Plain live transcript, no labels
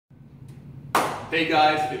Hey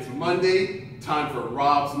guys, it's Monday, time for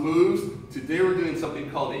Rob's Moves. Today we're doing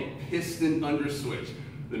something called a piston underswitch.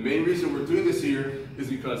 The main reason we're doing this here is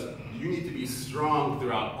because you need to be strong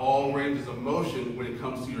throughout all ranges of motion when it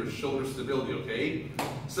comes to your shoulder stability, okay?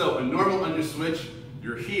 So a normal underswitch,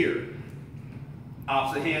 you're here.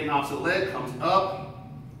 Opposite hand, opposite leg comes up.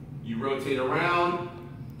 You rotate around,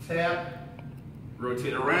 tap,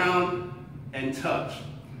 rotate around, and touch.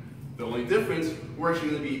 The only difference, we're actually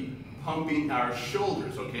going to be pumping our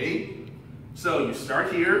shoulders, okay? So you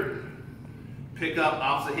start here, pick up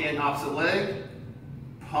opposite hand, opposite leg,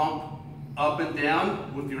 pump up and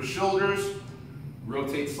down with your shoulders,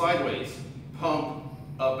 rotate sideways, pump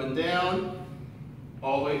up and down,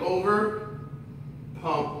 all the way over,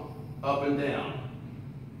 pump up and down.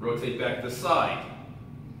 Rotate back to the side,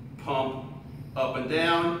 pump up and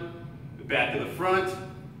down, back to the front,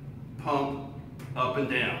 pump up and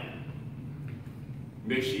down.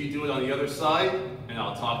 Make sure you do it on the other side, and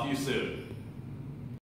I'll talk to you soon.